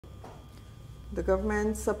The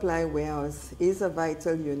government supply warehouse is a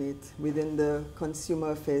vital unit within the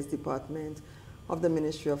Consumer Affairs Department of the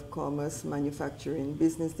Ministry of Commerce, Manufacturing,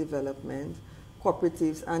 Business Development,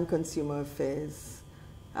 Cooperatives and Consumer Affairs.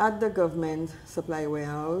 At the government supply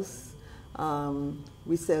warehouse,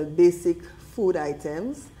 we sell basic food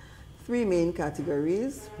items, three main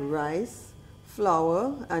categories: rice,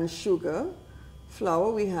 flour, and sugar.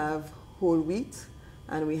 Flour, we have whole wheat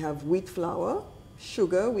and we have wheat flour.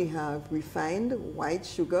 Sugar, we have refined white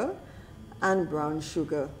sugar and brown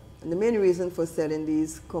sugar. And the main reason for selling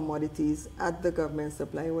these commodities at the government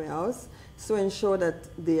supply warehouse is to ensure that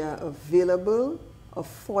they are available,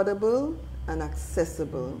 affordable, and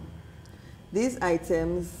accessible. These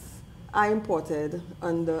items are imported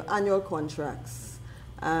under annual contracts.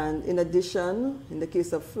 And in addition, in the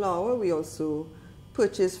case of flour, we also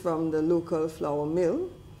purchase from the local flour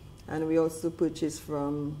mill, and we also purchase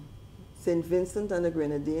from St. Vincent and the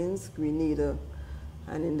Grenadines, Grenada.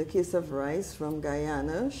 And in the case of rice, from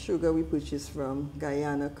Guyana. Sugar, we purchase from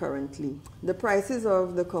Guyana currently. The prices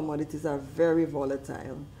of the commodities are very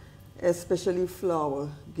volatile, especially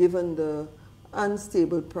flour, given the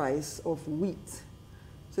unstable price of wheat.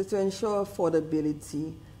 So to ensure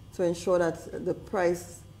affordability, to ensure that the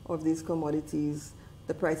price of these commodities,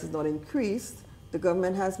 the price is not increased, the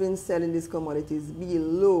government has been selling these commodities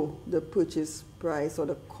below the purchase price or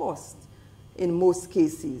the cost in most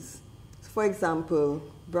cases. For example,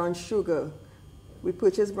 brown sugar. We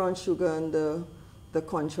purchase brown sugar under the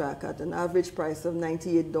contract at an average price of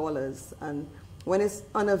 $98. And when it's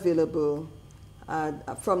unavailable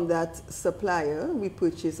from that supplier, we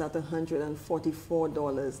purchase at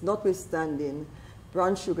 $144. Notwithstanding,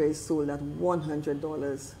 brown sugar is sold at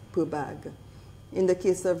 $100 per bag. In the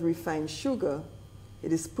case of refined sugar,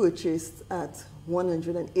 it is purchased at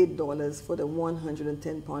 $108 for the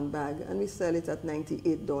 110-pound bag, and we sell it at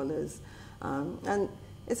 $98. And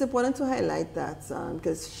it's important to highlight that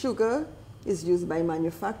because sugar is used by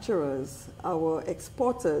manufacturers, our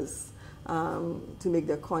exporters, to make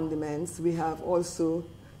their condiments. We have also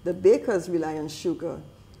the bakers rely on sugar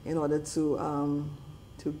in order to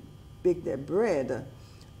bake their bread.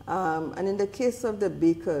 And in the case of the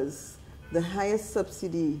bakers, the highest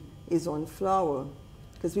subsidy is on flour,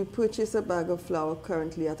 because we purchase a bag of flour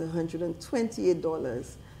currently at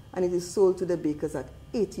 $128, and it is sold to the bakers at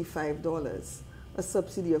 $85, a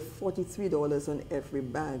subsidy of $43 on every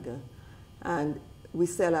bag. And we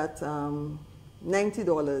sell at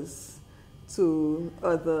 $90 to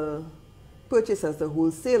other purchasers, the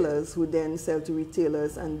wholesalers, who then sell to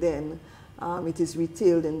retailers, and then it is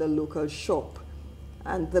retailed in the local shop.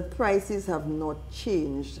 And the prices have not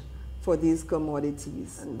changed for these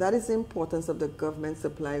commodities. And that is the importance of the government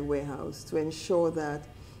supply warehouse, to ensure that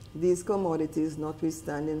these commodities,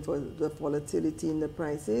 notwithstanding for the volatility in the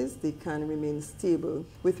prices, they can remain stable.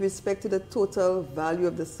 With respect to the total value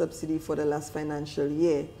of the subsidy for the last financial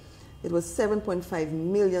year, it was $7.5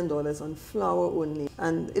 million on flour only.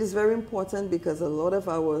 And it is very important because a lot of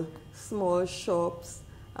our small shops,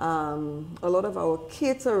 a lot of our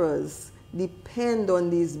caterers depend on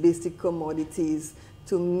these basic commodities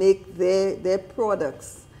to make their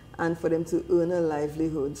products and for them to earn a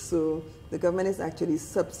livelihood. So the government is actually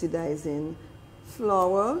subsidizing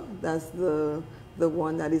flour. That's the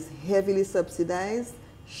one that is heavily subsidized.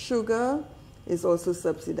 Sugar is also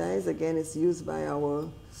subsidized. Again, it's used by our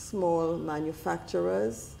small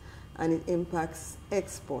manufacturers, and it impacts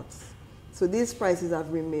exports. So these prices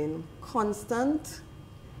have remained constant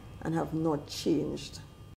and have not changed.